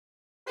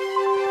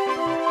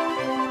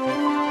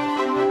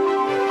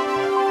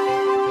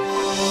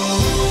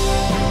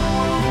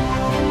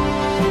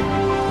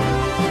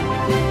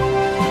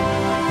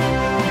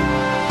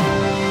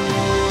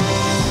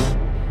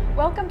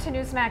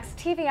Newsmax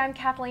TV, I'm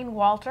Kathleen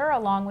Walter,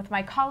 along with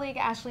my colleague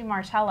Ashley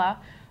Martella.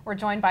 We're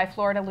joined by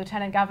Florida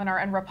Lieutenant Governor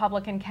and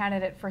Republican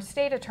candidate for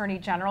State Attorney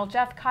General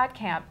Jeff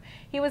Kottkamp.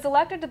 He was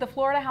elected to the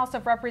Florida House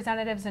of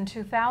Representatives in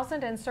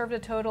 2000 and served a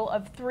total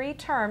of 3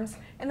 terms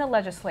in the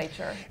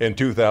legislature. In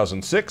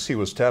 2006, he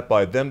was tapped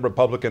by then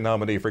Republican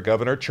nominee for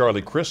governor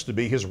Charlie Crist to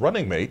be his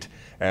running mate,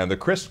 and the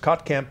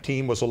Crist-Kottkamp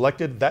team was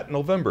elected that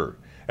November.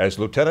 As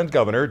Lieutenant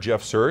Governor,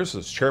 Jeff serves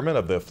as Chairman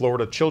of the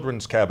Florida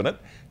Children's Cabinet,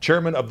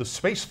 Chairman of the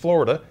Space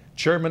Florida,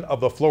 Chairman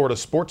of the Florida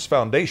Sports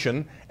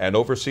Foundation, and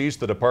oversees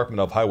the Department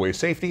of Highway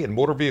Safety and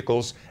Motor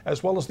Vehicles,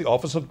 as well as the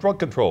Office of Drug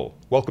Control.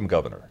 Welcome,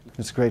 Governor.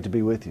 It's great to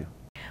be with you.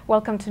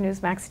 Welcome to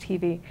Newsmax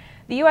TV.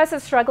 The U.S.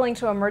 is struggling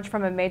to emerge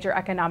from a major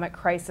economic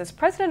crisis.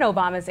 President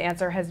Obama's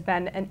answer has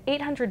been an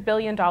 $800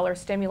 billion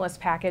stimulus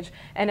package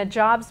and a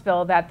jobs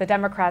bill that the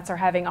Democrats are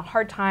having a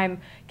hard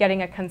time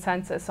getting a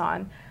consensus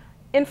on.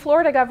 In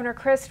Florida, Governor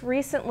Crist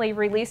recently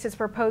released his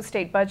proposed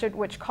state budget,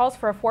 which calls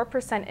for a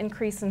 4%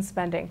 increase in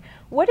spending.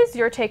 What is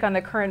your take on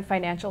the current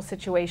financial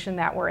situation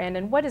that we're in,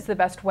 and what is the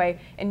best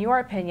way, in your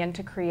opinion,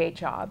 to create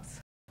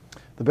jobs?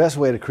 The best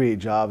way to create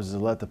jobs is to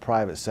let the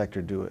private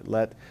sector do it.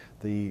 Let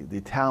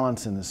the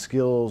talents and the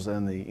skills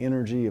and the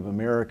energy of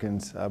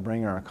Americans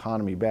bring our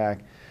economy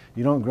back.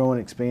 You don't grow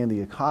and expand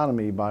the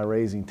economy by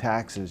raising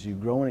taxes. You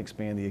grow and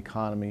expand the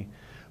economy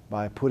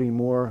by putting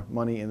more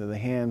money into the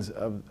hands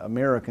of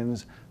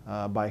Americans,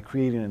 by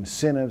creating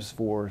incentives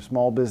for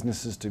small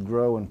businesses to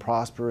grow and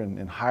prosper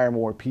and hire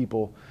more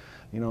people.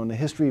 You know, in the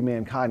history of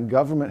mankind,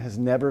 government has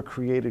never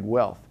created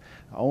wealth.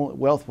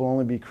 Wealth will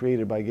only be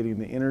created by getting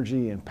the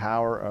energy and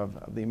power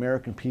of the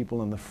American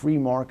people and the free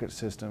market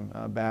system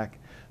back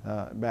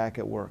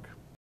at work.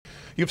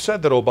 You've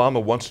said that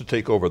Obama wants to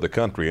take over the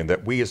country and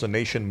that we as a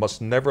nation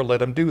must never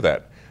let him do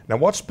that. Now,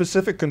 what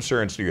specific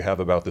concerns do you have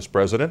about this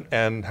president,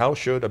 and how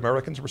should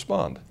Americans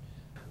respond?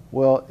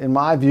 Well, in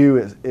my view,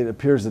 it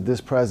appears that this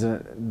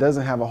president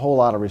doesn't have a whole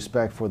lot of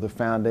respect for the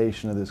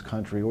foundation of this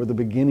country or the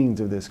beginnings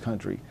of this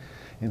country.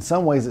 In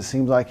some ways, it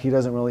seems like he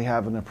doesn't really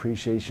have an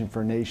appreciation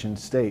for nation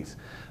states.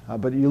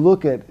 But you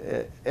look at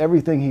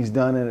everything he's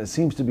done, and it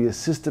seems to be a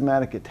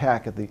systematic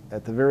attack at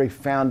the very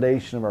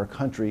foundation of our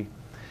country.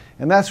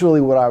 And that's really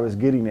what I was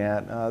getting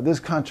at. This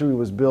country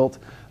was built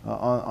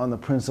on the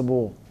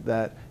principle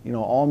that, you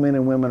know, all men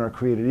and women are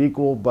created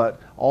equal,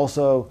 but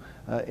also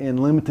in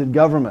limited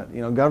government.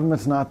 You know,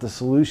 government's not the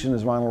solution,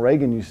 as Ronald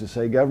Reagan used to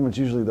say. Government's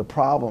usually the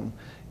problem.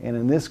 And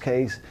in this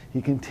case,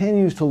 he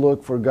continues to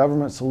look for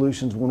government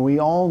solutions when we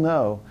all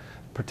know,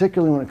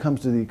 particularly when it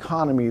comes to the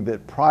economy,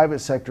 that private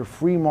sector,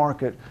 free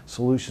market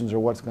solutions are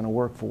what's going to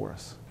work for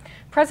us.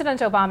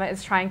 President Obama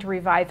is trying to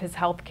revive his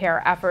health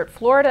care effort.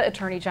 Florida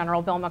Attorney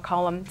General Bill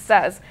McCollum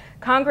says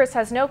Congress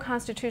has no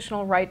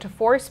constitutional right to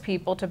force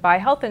people to buy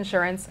health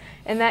insurance,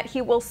 and that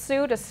he will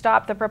sue to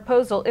stop the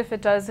proposal if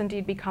it does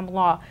indeed become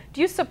law.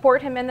 Do you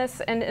support him in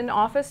this, and in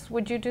office,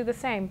 would you do the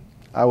same?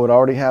 I would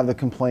already have the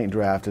complaint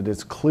drafted.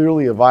 It's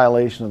clearly a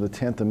violation of the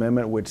 10th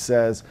Amendment, which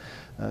says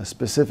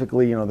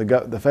specifically, you know,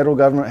 the federal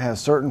government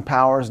has certain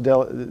powers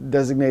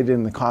designated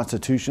in the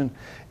Constitution.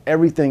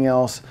 Everything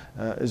else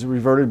is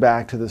reverted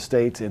back to the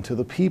states and to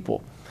the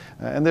people.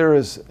 And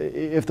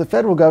if the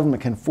federal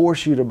government can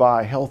force you to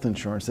buy health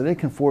insurance, then it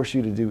can force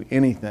you to do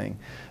anything.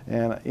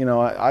 And you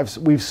know,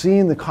 we've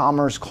seen the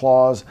Commerce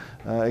Clause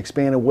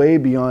expanded way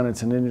beyond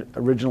its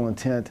original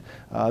intent.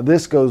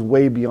 This goes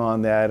way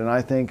beyond that, and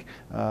I think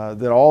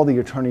that all the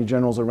attorney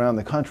generals around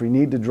the country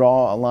need to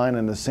draw a line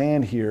in the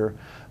sand here.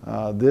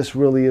 This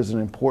really is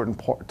an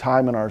important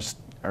time in our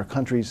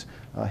country's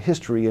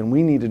history, and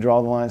we need to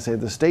draw the line and say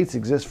the states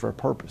exist for a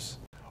purpose.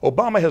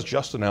 Obama has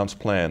just announced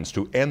plans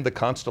to end the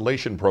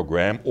Constellation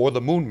program or the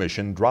moon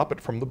mission, drop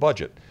it from the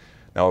budget.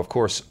 Now, of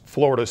course,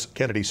 Florida's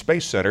Kennedy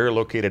Space Center,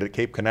 located at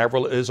Cape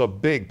Canaveral, is a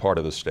big part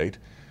of the state.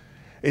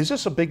 Is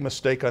this a big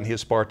mistake on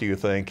his part, do you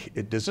think?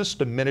 Does this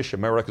diminish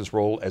America's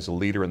role as a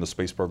leader in the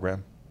space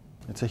program?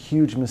 It's a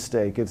huge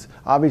mistake. It's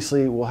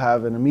obviously will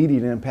have an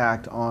immediate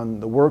impact on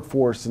the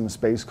workforce in the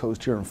Space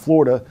Coast here in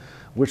Florida,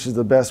 which is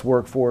the best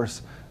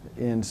workforce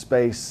in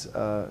space,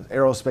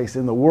 aerospace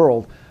in the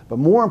world. But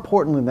more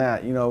important than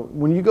that, you know,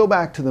 when you go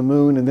back to the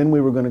moon and then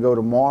we were going to go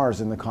to Mars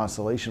in the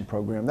Constellation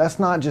program, that's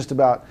not just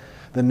about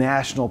the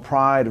national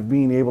pride of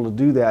being able to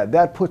do that.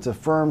 That puts a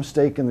firm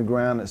stake in the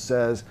ground that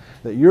says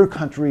that your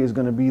country is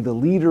going to be the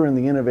leader in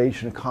the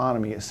innovation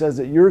economy. It says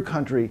that your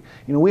country,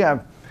 you know, we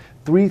have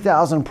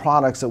 3,000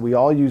 products that we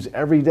all use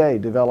every day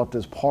developed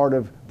as part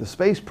of the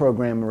space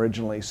program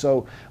originally.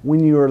 So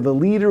when you're the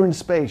leader in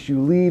space,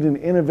 you lead in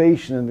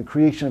innovation and the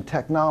creation of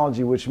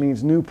technology, which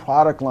means new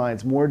product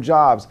lines, more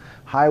jobs,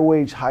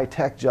 high-wage,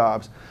 high-tech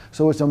jobs.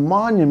 So it's a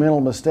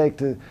monumental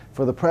mistake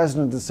for the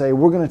president to say,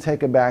 we're going to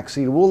take a back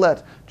seat. We'll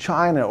let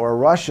China or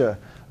Russia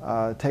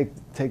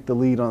take the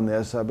lead on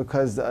this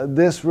because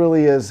this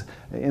really is,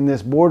 in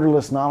this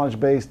borderless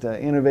knowledge-based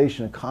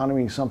innovation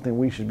economy, something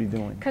we should be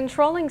doing.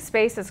 Controlling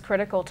space is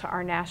critical to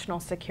our national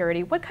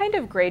security. What kind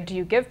of grade do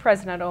you give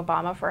President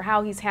Obama for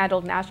how he's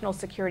handled national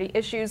security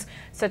issues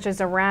such as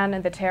Iran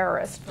and the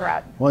terrorist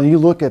threat? Well, you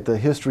look at the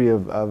history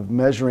of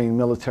measuring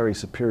military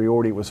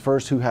superiority. It was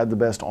first who had the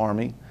best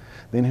army,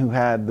 then who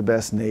had the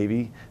best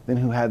Navy, then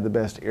who had the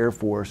best Air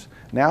Force.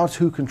 Now it's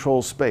who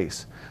controls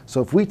space.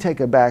 So if we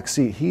take a back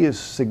seat, he is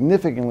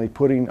significantly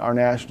putting our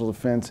national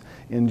defense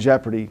in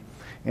jeopardy.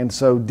 And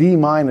so D-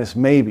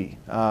 maybe.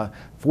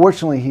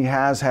 Fortunately, he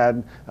has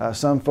had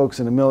some folks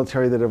in the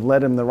military that have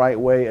led him the right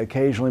way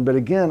occasionally. But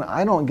again,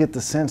 I don't get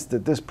the sense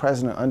that this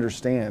president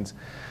understands,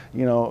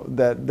 you know,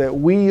 that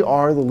we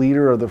are the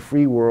leader of the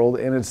free world,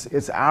 and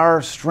it's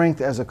our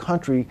strength as a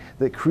country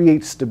that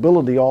creates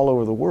stability all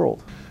over the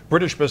world.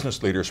 British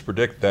business leaders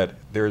predict that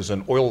there's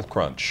an oil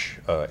crunch,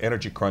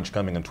 energy crunch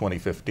coming in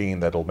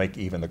 2015 that'll make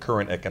even the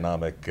current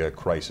economic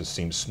crisis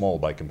seem small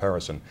by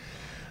comparison.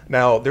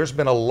 Now, there's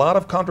been a lot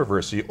of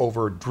controversy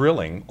over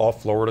drilling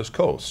off Florida's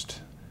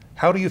coast.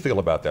 How do you feel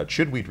about that?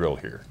 Should we drill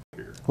here?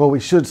 Well, we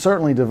should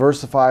certainly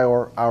diversify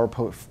our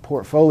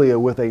portfolio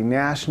with a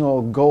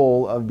national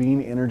goal of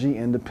being energy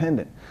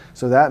independent.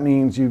 So that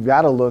means you've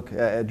got to look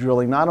at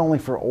drilling not only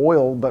for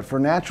oil, but for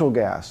natural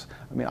gas.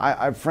 I mean,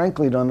 I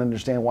frankly don't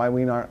understand why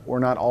we're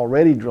not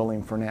already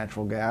drilling for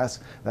natural gas.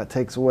 That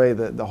takes away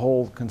the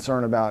whole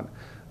concern about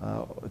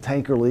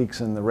tanker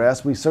leaks and the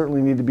rest. We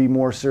certainly need to be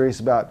more serious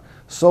about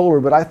solar,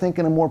 but I think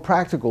in a more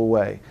practical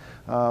way.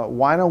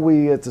 Why don't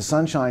we, at the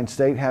Sunshine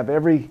State, have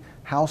every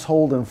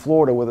household in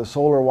Florida with a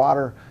solar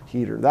water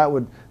heater? That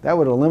would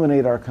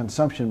eliminate our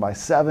consumption by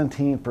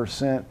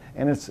 17%,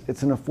 and it's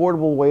an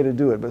affordable way to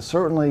do it. But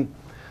certainly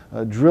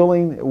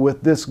drilling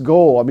with this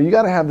goal, I mean, you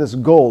got to have this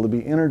goal to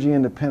be energy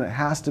independent. It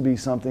has to be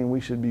something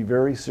we should be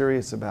very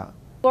serious about.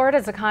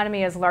 Florida's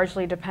economy is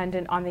largely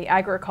dependent on the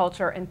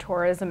agriculture and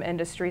tourism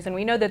industries, and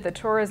we know that the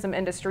tourism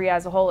industry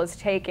as a whole is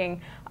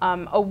taking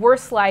a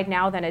worse slide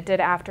now than it did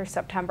after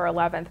September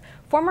 11th.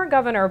 Former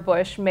Governor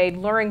Bush made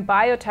luring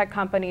biotech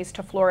companies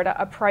to Florida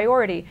a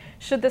priority.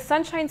 Should the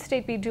Sunshine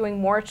State be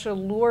doing more to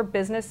lure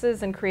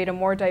businesses and create a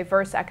more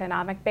diverse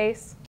economic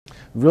base?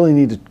 We really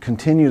need to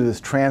continue this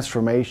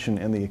transformation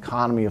in the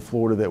economy of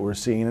Florida that we're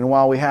seeing. And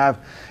while we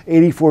have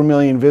 84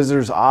 million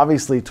visitors,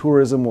 obviously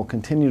tourism will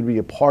continue to be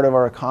a part of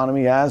our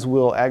economy, as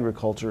will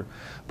agriculture.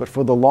 But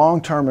for the long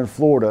term in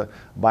Florida,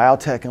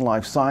 biotech and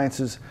life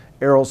sciences,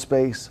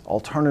 aerospace,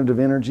 alternative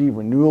energy,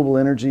 renewable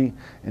energy,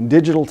 and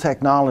digital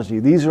technology,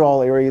 these are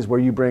all areas where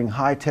you bring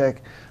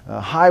high-tech,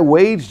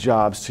 high-wage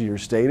jobs to your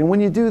state. And when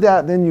you do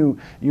that, then you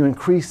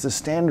increase the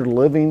standard of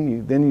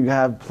living. Then you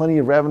have plenty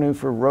of revenue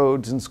for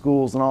roads and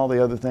schools and all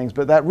the other things.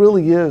 But that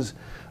really is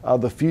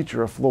the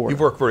future of Florida. You've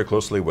worked very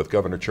closely with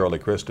Governor Charlie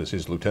Crist as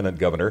his lieutenant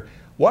governor.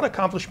 What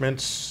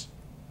accomplishments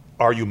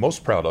are you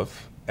most proud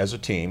of as a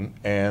team,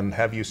 and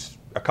have you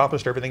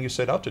accomplished everything you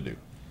set out to do?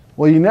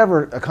 Well, you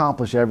never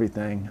accomplish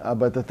everything,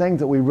 but the thing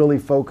that we really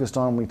focused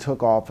on when we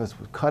took office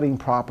was cutting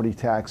property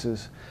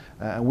taxes.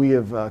 We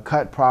have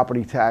cut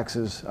property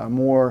taxes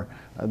more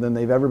than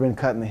they've ever been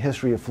cut in the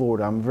history of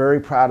Florida. I'm very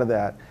proud of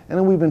that. And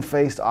then we've been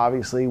faced,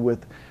 obviously,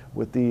 with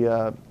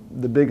the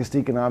biggest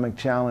economic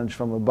challenge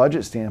from a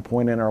budget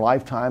standpoint in our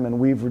lifetime, and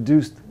we've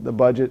reduced the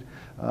budget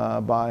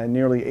by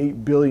nearly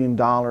 $8 billion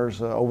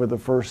over the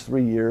first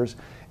 3 years,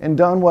 and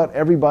done what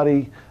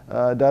everybody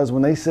does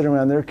when they sit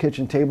around their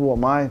kitchen table, what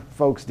my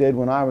folks did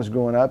when I was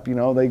growing up. You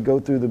know, they go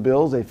through the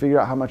bills, they figure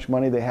out how much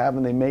money they have,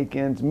 and they make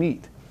ends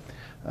meet.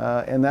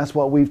 And that's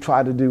what we've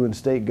tried to do in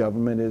state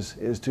government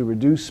is to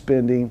reduce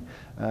spending,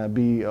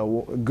 be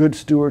good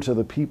stewards of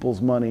the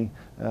people's money.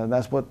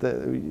 That's what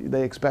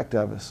they expect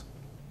of us.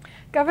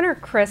 Governor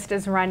Crist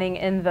is running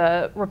in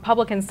the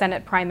Republican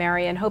Senate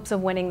primary in hopes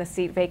of winning the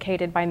seat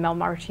vacated by Mel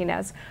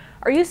Martinez.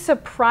 Are you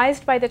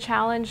surprised by the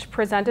challenge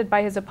presented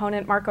by his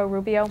opponent, Marco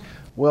Rubio?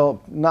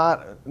 Well,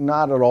 not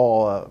at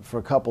all, for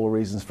a couple of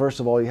reasons.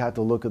 First of all, you have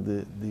to look at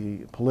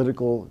the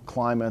political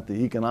climate,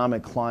 the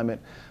economic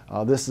climate.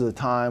 This is a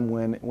time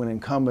when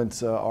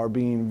incumbents are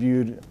being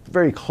viewed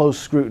very close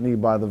scrutiny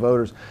by the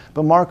voters.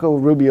 But Marco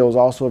Rubio is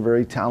also a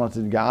very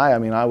talented guy. I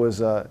mean, I was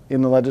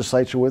in the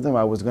legislature with him.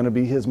 I was going to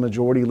be his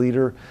majority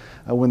leader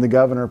when the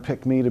governor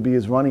picked me to be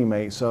his running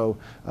mate. So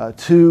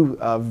two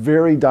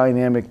very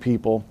dynamic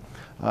people.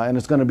 And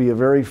it's going to be a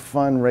very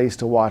fun race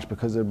to watch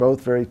because they're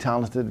both very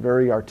talented,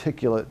 very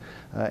articulate,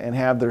 and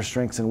have their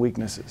strengths and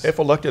weaknesses. If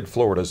elected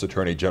Florida's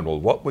Attorney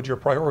General, what would your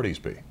priorities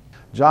be?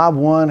 Job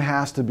one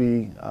has to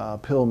be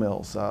pill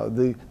mills.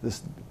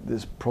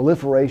 This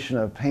proliferation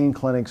of pain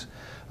clinics.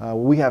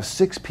 We have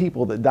 6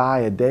 people that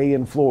die a day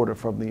in Florida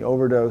from the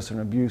overdose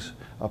and abuse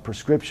of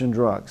prescription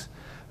drugs.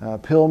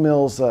 Pill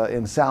mills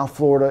in South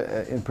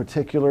Florida in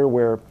particular,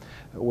 where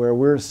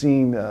we're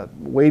seeing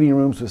waiting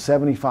rooms with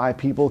 75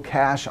 people,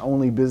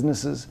 cash-only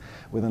businesses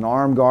with an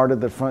armed guard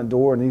at the front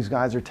door, and these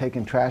guys are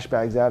taking trash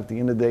bags out at the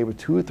end of the day with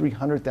 $200,000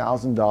 or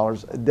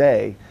 $300,000 a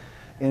day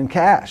in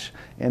cash,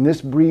 and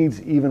this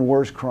breeds even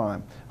worse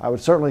crime. I would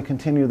certainly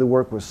continue the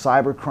work with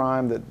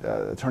cybercrime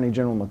that Attorney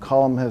General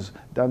McCollum has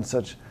done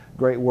such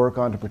great work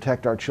on to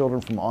protect our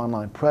children from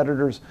online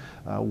predators,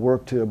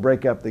 work to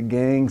break up the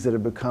gangs that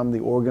have become the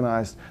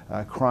organized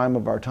crime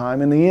of our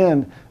time. In the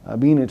end,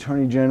 being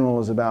Attorney General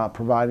is about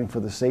providing for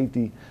the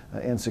safety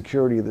and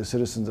security of the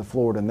citizens of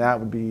Florida, and that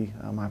would be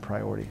my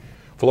priority.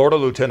 Florida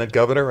Lieutenant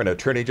Governor and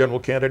Attorney General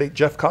candidate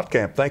Jeff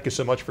Kottkamp, thank you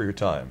so much for your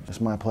time.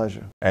 It's my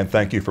pleasure. And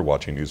thank you for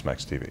watching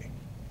Newsmax TV.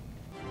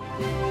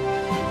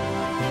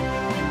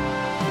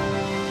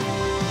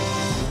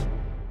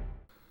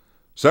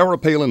 Sarah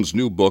Palin's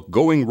new book,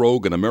 Going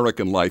Rogue in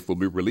American Life, will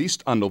be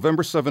released on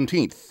November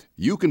 17th.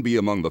 You can be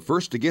among the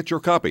first to get your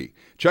copy.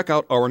 Check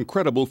out our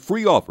incredible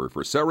free offer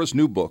for Sarah's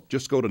new book.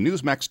 Just go to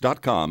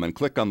Newsmax.com and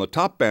click on the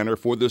top banner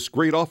for this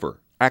great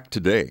offer. Act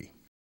today.